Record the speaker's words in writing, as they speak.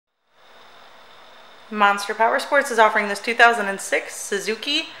Monster Powersports is offering this 2006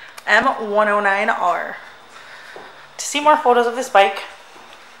 Suzuki M109R. To see more photos of this bike,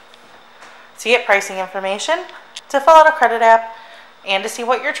 to get pricing information, to fill out a credit app, and to see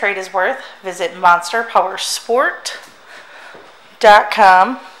what your trade is worth, visit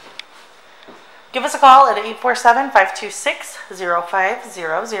monsterpowersport.com. Give us a call at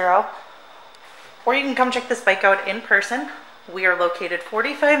 847-526-0500, or you can come check this bike out in person. We are located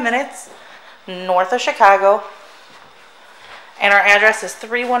 45 minutes north of Chicago, and our address is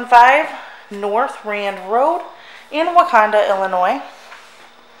 315 North Rand Road in Wauconda, Illinois.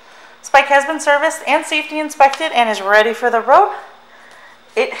 This bike has been serviced and safety inspected and is ready for the road.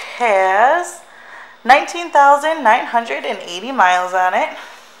 It has 19,980 miles on it.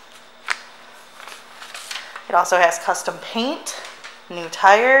 It also has custom paint, new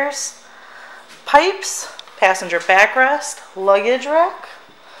tires, pipes, passenger backrest, luggage rack,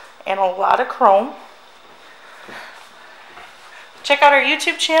 and a lot of chrome. Check out our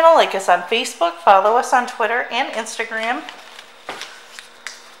YouTube channel, like us on Facebook, follow us on Twitter and Instagram.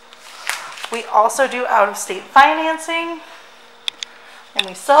 We also do out-of-state financing, and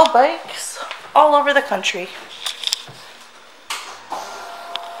we sell bikes all over the country.